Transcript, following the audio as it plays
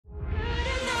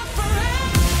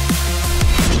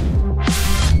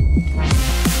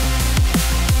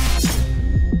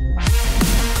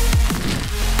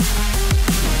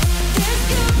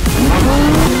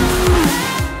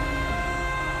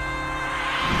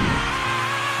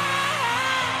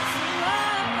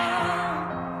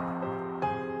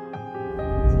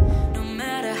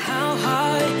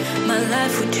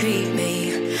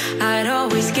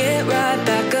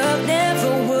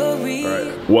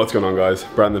What's going on, guys?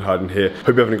 Brandon Harden here.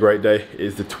 Hope you're having a great day. It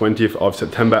is the 20th of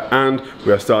September and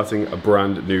we are starting a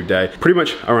brand new day. Pretty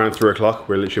much around 3 o'clock,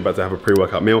 we're literally about to have a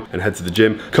pre-workout meal and head to the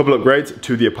gym. A couple upgrades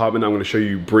to the apartment I'm going to show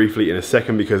you briefly in a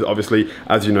second, because obviously,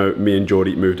 as you know, me and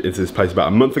Geordie moved into this place about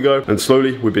a month ago, and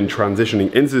slowly we've been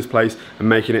transitioning into this place and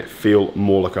making it feel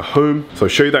more like a home. So I'll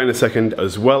show you that in a second,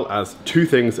 as well as two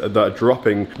things that are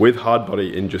dropping with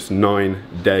Hardbody in just 9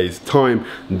 days time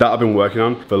that I've been working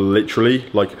on for literally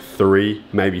like 3,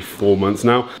 maybe 4 months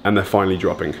now, and they're finally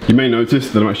dropping. You may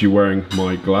notice that I'm actually wearing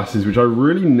my glasses, which I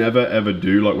really never ever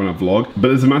do like when I vlog, but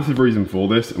there's a massive reason for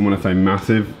this, and when I say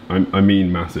massive, I mean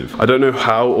massive. I don't know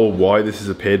how or why this has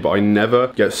appeared, but I never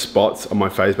get spots on my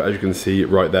face, but as you can see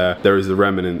right there, there is the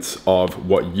remnants of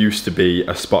what used to be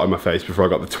a spot on my face before I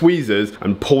got the tweezers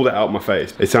and pulled it out my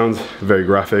face. It sounds very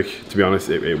graphic, to be honest,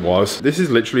 it was. This is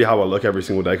literally how I look every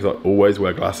single day, because I always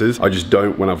wear glasses. I just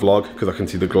don't when I vlog, because I can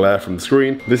see the glare from the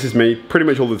screen. This is me pretty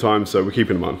much all the time, so we're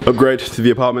keeping them on. Upgrade to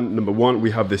the apartment. Number one, we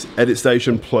have this edit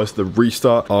station plus the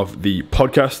restart of the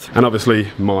podcast, and obviously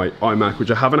my iMac,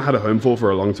 which I haven't had a home for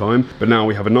a long time, but now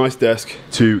we have a nice desk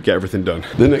to get everything done.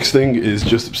 The next thing is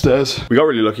just upstairs. We got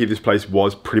really lucky. This place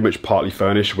was pretty much partly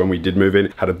furnished when we did move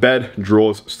in. Had a bed,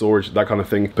 drawers, storage, that kind of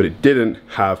thing, but it didn't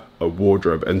have a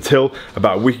wardrobe until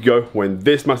about a week ago, when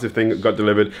this massive thing got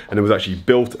delivered, and it was actually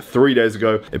built 3 days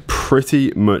ago. It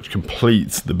pretty much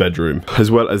completes the bedroom, as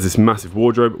well as this massive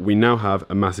wardrobe. We now have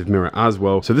a massive mirror as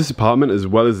well. So this apartment, as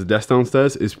well as the desk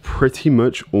downstairs, is pretty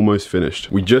much almost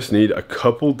finished. We just need a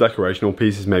couple decorational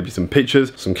pieces, maybe some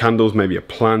pictures, some candles, maybe a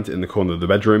plant in the corner of the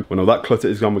bedroom. When all that clutter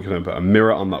is gone, we're gonna put a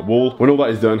mirror on that wall. When all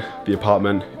that is done, the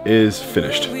apartment is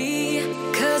finished.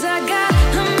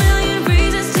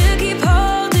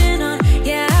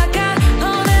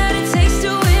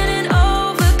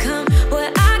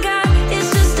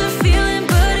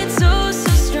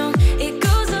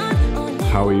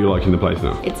 How are you liking the place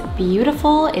now? It's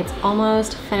beautiful. It's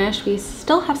almost finished. We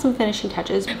still have some finishing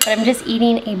touches, but I'm just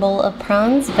eating a bowl of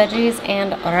prawns, veggies,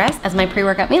 and rice as my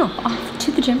pre-workout meal. Off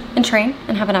to the gym and train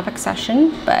and have an epic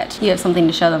session, but you have something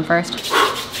to show them first.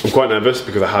 I'm quite nervous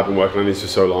because I have been working on these for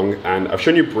so long, and I've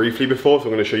shown you briefly before, so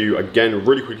I'm going to show you again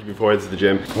really quickly before I head to the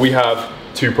gym. We have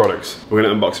 2 products. We're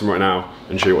going to unbox them right now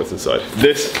and show you what's inside.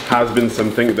 This has been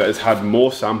something that has had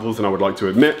more samples than I would like to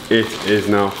admit. It is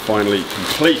now finally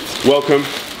complete. Welcome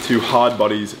to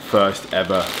Hardbody's first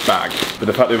ever bag. But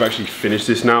the fact that we've actually finished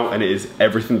this now and it is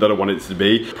everything that I want it to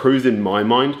be proves in my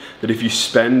mind that if you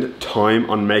spend time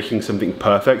on making something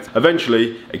perfect,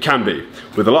 eventually it can be.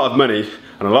 With a lot of money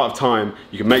and a lot of time,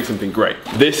 you can make something great.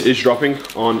 This is dropping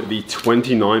on the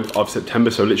 29th of September,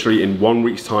 so literally in 1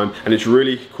 week's time, and it's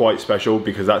really quite special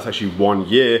because that's actually 1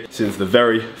 year since the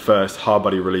very first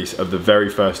Hardbody release of the very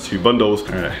first 2 bundles.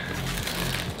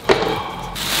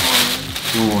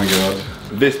 Oh my god.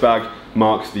 This bag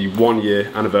marks the 1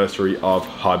 year anniversary of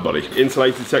Hardbody.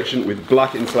 Insulated section with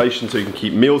black insulation so you can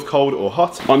keep meals cold or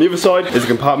hot. On the other side is a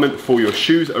compartment for your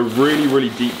shoes, a really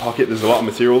deep pocket. There's a lot of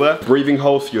material there. Breathing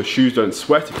hole so your shoes don't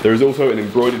sweat. There is also an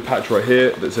embroidered patch right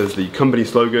here that says the company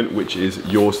slogan, which is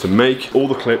yours to make. All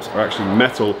the clips are actually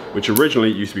metal, which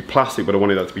originally used to be plastic, but I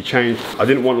wanted that to be changed. I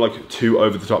didn't want like too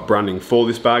over the top branding for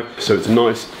this bag, so it's a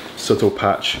nice subtle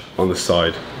patch on the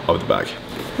side of the bag.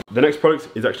 The next product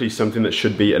is actually something that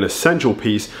should be an essential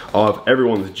piece of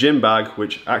everyone's gym bag,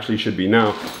 which actually should be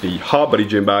now the Hardbody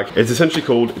gym bag. It's essentially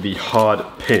called the Hard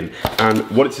Pin, and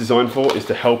what it's designed for is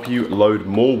to help you load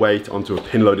more weight onto a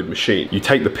pin-loaded machine. You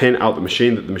take the pin out the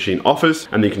machine that the machine offers,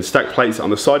 and you can stack plates on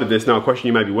the side of this. Now, a question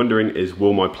you may be wondering is,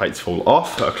 will my plates fall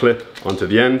off? Put a clip onto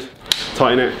the end,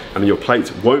 tighten it, and your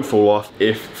plates won't fall off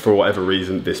if, for whatever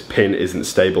reason, this pin isn't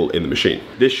stable in the machine.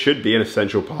 This should be an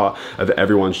essential part of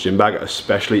everyone's gym bag,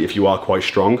 especially if you are quite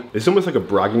strong. It's almost like a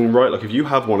bragging right. Like if you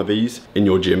have one of these in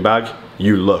your gym bag,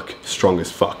 you look strong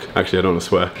as fuck. Actually, I don't want to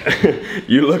swear.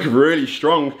 You look really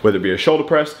strong, whether it be a shoulder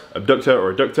press, abductor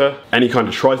or adductor, any kind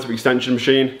of tricep extension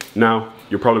machine. Now,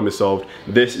 your problem is solved.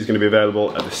 This is going to be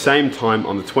available at the same time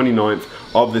on the 29th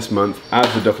of this month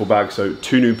as the duffel bag. So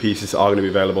 2 new pieces are going to be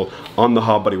available on the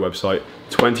Hardbody website,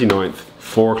 29th,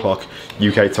 4 o'clock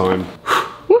UK time.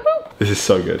 This is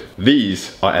so good.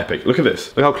 These are epic. Look at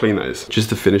this. Look how clean that is. Just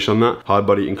to finish on that,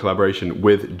 Hardbody in collaboration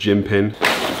with Gym Pin.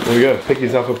 There we go. Pick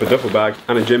yourself up a duffel bag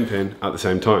and a gym pin at the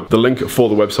same time. The link for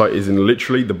the website is in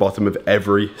literally the bottom of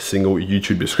every single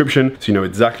YouTube description, so you know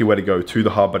exactly where to go to the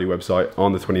Hardbody website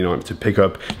on the 29th to pick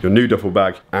up your new duffel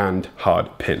bag and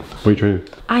hard pin. What are you training?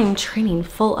 I'm training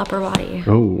full upper body.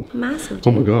 Oh. Massive.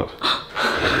 Dude. Oh my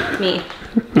god. Me.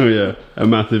 Oh yeah, a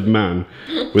massive man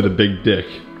with a big dick.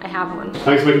 I have one.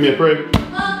 Thanks for making me a pre.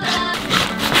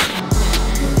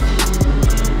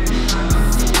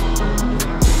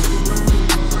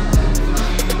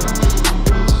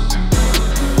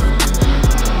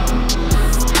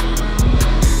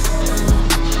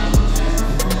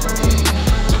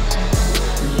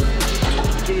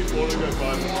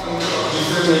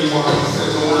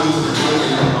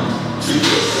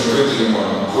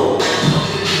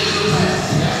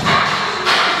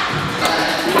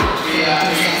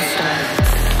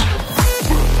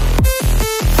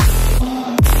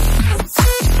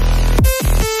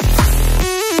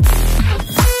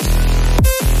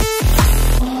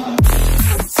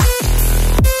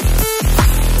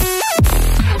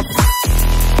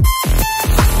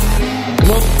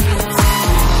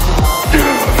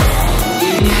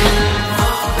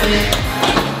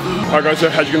 Alright guys, so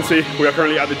as you can see, we are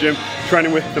currently at the gym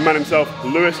training with the man himself,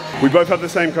 Lewis. We both have the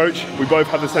same coach, we both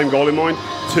have the same goal in mind,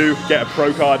 to get a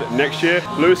pro card next year.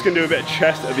 Lewis can do a bit of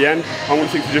chest at the end. I'm going to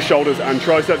stick to just shoulders and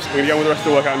triceps. We're going to get on with the rest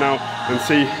of the workout now and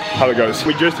see how it goes.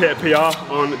 We just hit a PR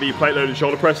on the plate loaded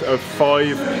shoulder press of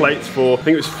 5 plates for, I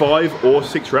think it was 5 or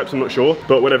 6 reps, I'm not sure,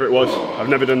 but whatever it was, I've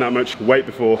never done that much weight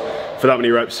before for that many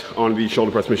reps on the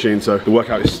shoulder press machine, so the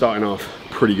workout is starting off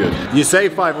pretty good. You say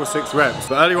 5 or 6 reps,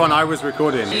 but earlier on I was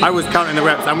recording. I was counting the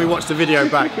reps and we watched the video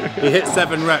back. He hit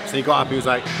 7 reps and he got up, he was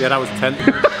like, yeah, that was 10.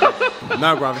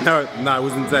 No, bruv, no, it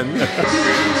wasn't 10.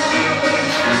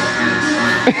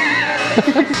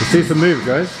 Let's see some moves,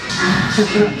 guys.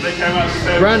 They came out the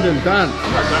same. Brandon, dance.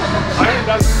 I ain't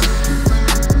dancing.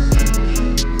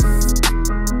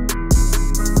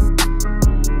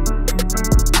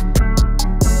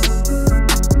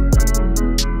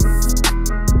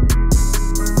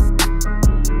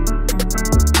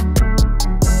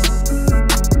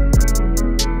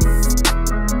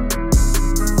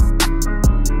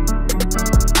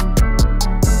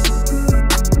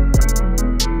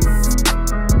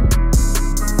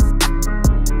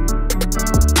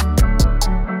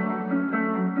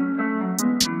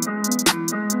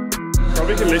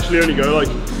 Probably can literally only go like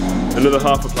another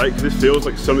half a plate because this feels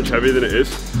like so much heavier than it is.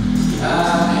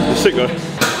 It's sick though.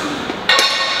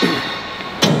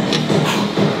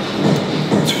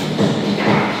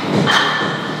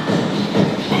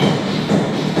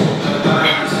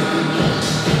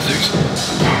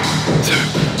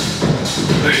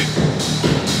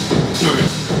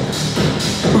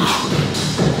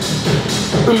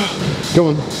 Go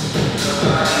on.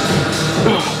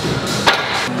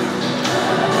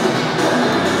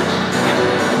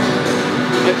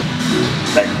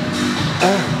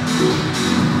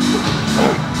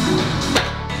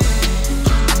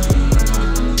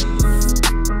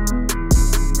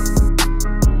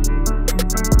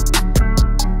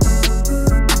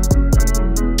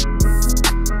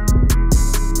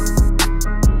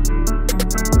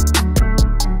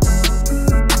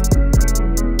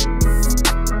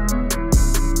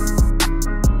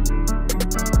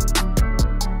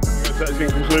 That's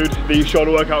going to conclude the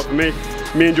shoulder workout for me.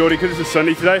 Me and Geordie, because it's a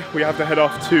Sunday today, we have to head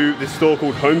off to this store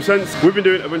called HomeSense. We've been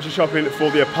doing a bunch of shopping for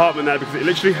the apartment there because it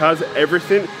literally has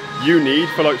everything you need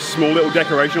for like small little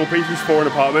decorational pieces for an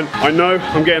apartment. I know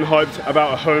I'm getting hyped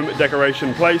about a home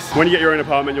decoration place. When you get your own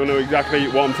apartment, you'll know exactly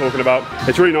what I'm talking about.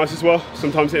 It's really nice as well,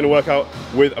 sometimes hitting a workout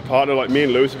with a partner. Like me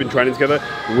and Lewis have been training together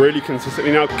really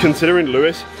consistently now. Considering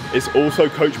Lewis is also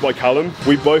coached by Callum,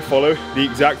 we both follow the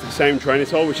exact same training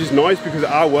style, which is nice because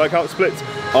our workout splits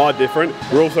are different.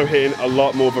 We're also hitting a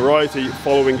lot more variety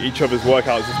following each other's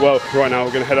workouts as well. Right now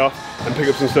we're gonna head off and pick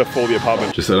up some stuff for the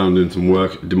apartment. Just sat down doing some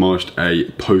work, demolished a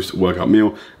post-workout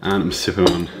meal, and I'm sipping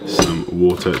on some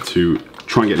water to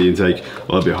try and get the intake a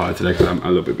little bit higher today because I'm a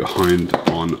little bit behind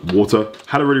on water.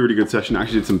 Had a really good session.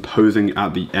 Actually did some posing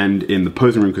at the end in the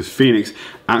posing room because Phoenix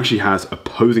actually has a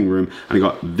posing room, and I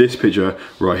got this picture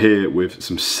right here with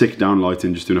some sick down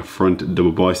lighting, just doing a front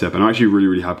double bicep, and I'm actually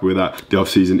really happy with that. The off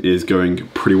season is going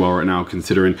pretty well right now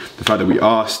considering the fact that we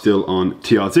are still on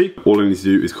TRT. All I need to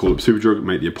do is call up Superdrug,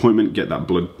 make the appointment, get that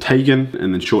blood taken,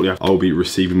 and then shortly after I'll be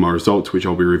receiving my results, which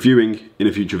I'll be reviewing in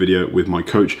a future video with my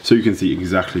coach so you can see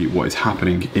exactly what is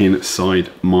happening inside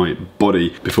my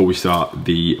body before we start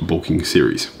the bulking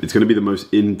series. It's going to be the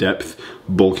most in-depth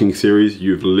bulking series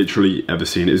you've literally ever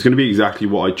seen. It's going to be exactly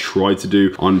what I tried to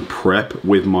do on prep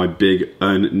with my big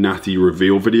unnatty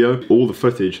reveal video. All the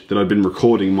footage that I've been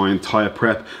recording my entire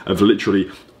prep of literally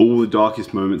all the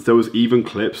darkest moments. There was even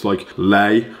clips like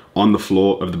lay on the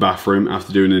floor of the bathroom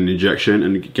after doing an injection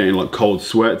and getting like cold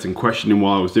sweats and questioning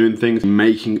why I was doing things,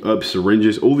 making up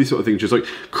syringes, all these sort of things, just like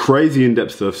crazy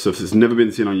in-depth stuff that's never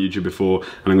been seen on YouTube before.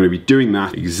 And I'm going to be doing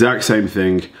that exact same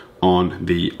thing on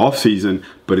the off season,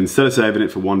 but instead of saving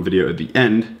it for one video at the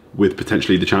end with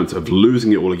potentially the chance of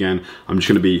losing it all again, I'm just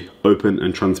going to be open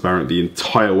and transparent the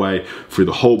entire way through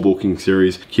the whole bulking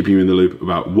series, keeping you in the loop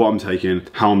about what I'm taking,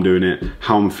 how I'm doing it,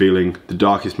 how I'm feeling, the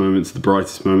darkest moments, the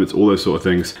brightest moments, all those sort of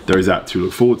things. There is that to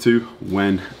look forward to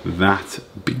when that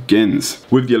begins.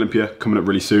 With the Olympia coming up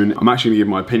really soon, I'm actually going to give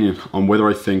my opinion on whether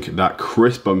I think that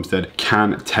Chris Bumstead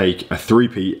can take a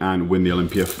 3P and win the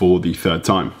Olympia for the 3rd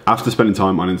time. After spending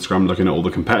time on Instagram looking at all the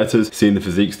competitors, seeing the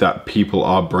physiques that people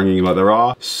are bringing, like there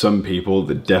are some people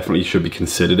that definitely should be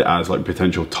considered as like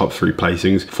potential top 3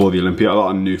 placings for the Olympia. A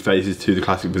lot of new faces to the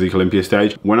Classic Physique Olympia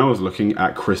stage. When I was looking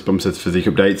at Chris Bumstead's physique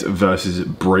updates versus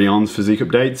Breon's physique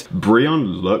updates,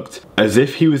 Breon looked as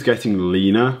if he was getting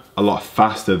leaner a lot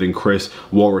faster than Chris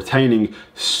while retaining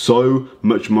so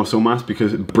much muscle mass,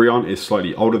 because Breon is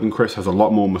slightly older than Chris, has a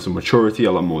lot more muscle maturity,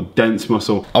 a lot more dense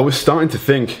muscle. I was starting to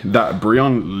think that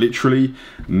Breon literally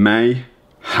may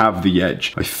have the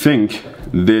edge. I think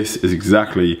this is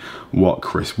exactly what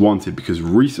Chris wanted, because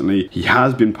recently he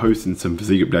has been posting some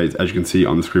physique updates, as you can see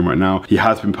on the screen right now. He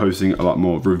has been posting a lot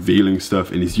more revealing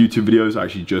stuff in his YouTube videos. I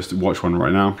actually just watched one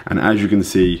right now, and as you can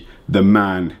see, the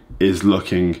man is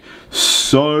looking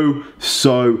so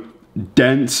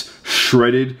dense,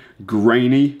 shredded,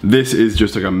 grainy. This is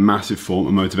just like a massive form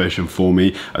of motivation for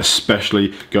me,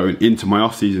 especially going into my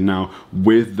off season now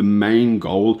with the main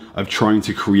goal of trying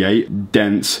to create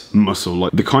dense muscle,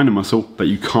 like the kind of muscle that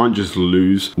you can't just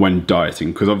lose when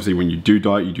dieting, because obviously when you do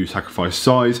diet you do sacrifice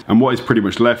size, and what is pretty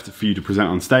much left for you to present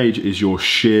on stage is your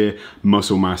sheer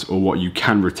muscle mass, or what you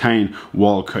can retain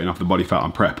while cutting off the body fat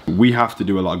on prep. We have to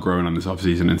do a lot of growing on this off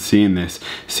season, and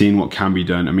seeing what can be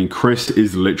done. I mean, Chris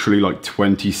is literally like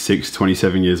 26,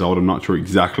 27 years old. I'm not sure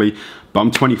exactly, but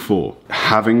I'm 24.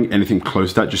 Having anything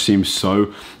close to that just seems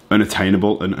so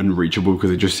unattainable and unreachable, because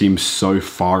it just seems so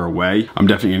far away. I'm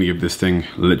definitely gonna give this thing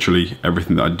literally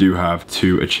everything that I do have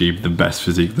to achieve the best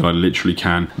physique that I literally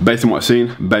can. Based on what I've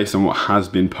seen, based on what has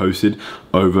been posted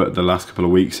over the last couple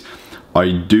of weeks, I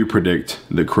do predict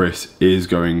that Chris is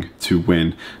going to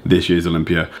win this year's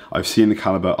Olympia. I've seen the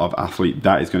caliber of athlete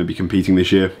that is going to be competing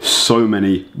this year. So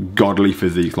many godly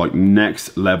physiques, like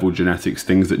next level genetics,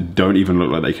 things that don't even look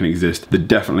like they can exist, that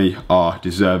definitely are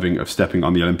deserving of stepping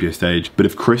on the Olympia stage. But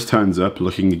if Chris turns up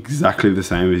looking exactly the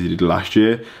same as he did last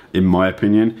year, in my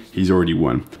opinion, he's already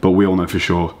won. But we all know for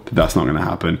sure that that's not going to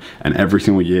happen. And every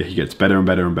single year he gets better and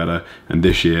better and better. And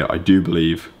this year, I do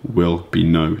believe, will be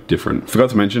no different. Forgot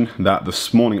to mention that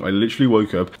this morning I literally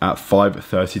woke up at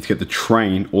 5:30 to get the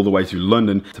train all the way to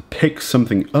London to pick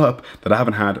something up that I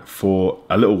haven't had for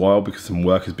a little while because some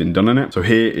work has been done on it. So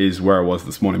here is where I was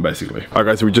this morning, basically. Alright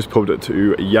guys, so we just pulled up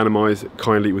to Yanamai's.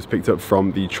 Kindly was picked up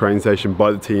from the train station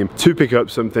by the team to pick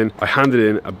up something I handed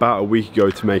in about a week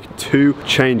ago to make 2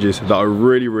 changes that I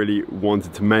really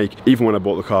wanted to make even when I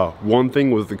bought the car. One thing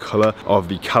was the color of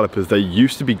the calipers. They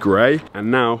used to be gray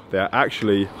and now they're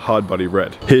actually hard body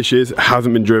red. Here she is,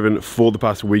 hasn't been driven for the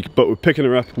past week, but we're picking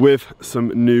her up with some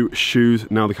new shoes.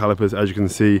 Now the calipers, as you can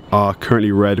see, are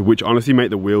currently red, which honestly make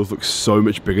the wheels look so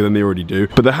much bigger than they already do.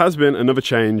 But there has been another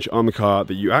change on the car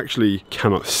that you actually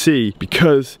cannot see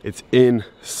because it's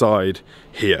inside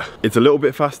here. It's a little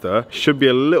bit faster, should be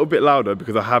a little bit louder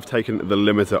because I have taken the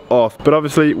limiter off, but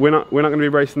obviously we're not going to be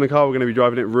racing the car, we're going to be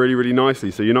driving it really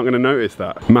nicely, so you're not going to notice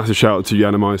that. Massive shout out to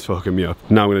Yanamai's for hooking me up.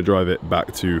 Now I'm going to drive it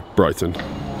back to Brighton.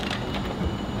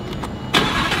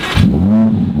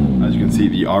 As you can see,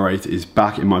 the R8 is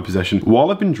back in my possession. While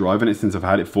I've been driving it since I've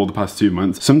had it for the past 2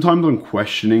 months, sometimes I'm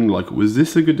questioning, like, was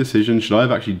this a good decision? Should I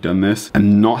have actually done this?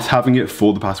 And not having it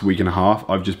for the past week and a half,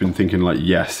 I've just been thinking like,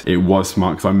 yes, it was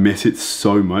smart, because I miss it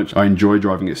so much. I enjoy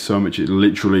driving it so much. It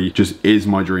literally just is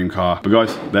my dream car. But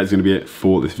guys, that's gonna be it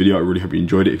for this video. I really hope you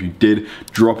enjoyed it. If you did,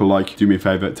 drop a like, do me a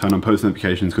favor, turn on post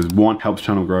notifications, because 1, helps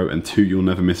channel grow, and 2, you'll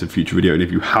never miss a future video. And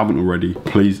if you haven't already,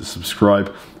 please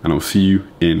subscribe, and I'll see you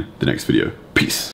in the next video. Peace.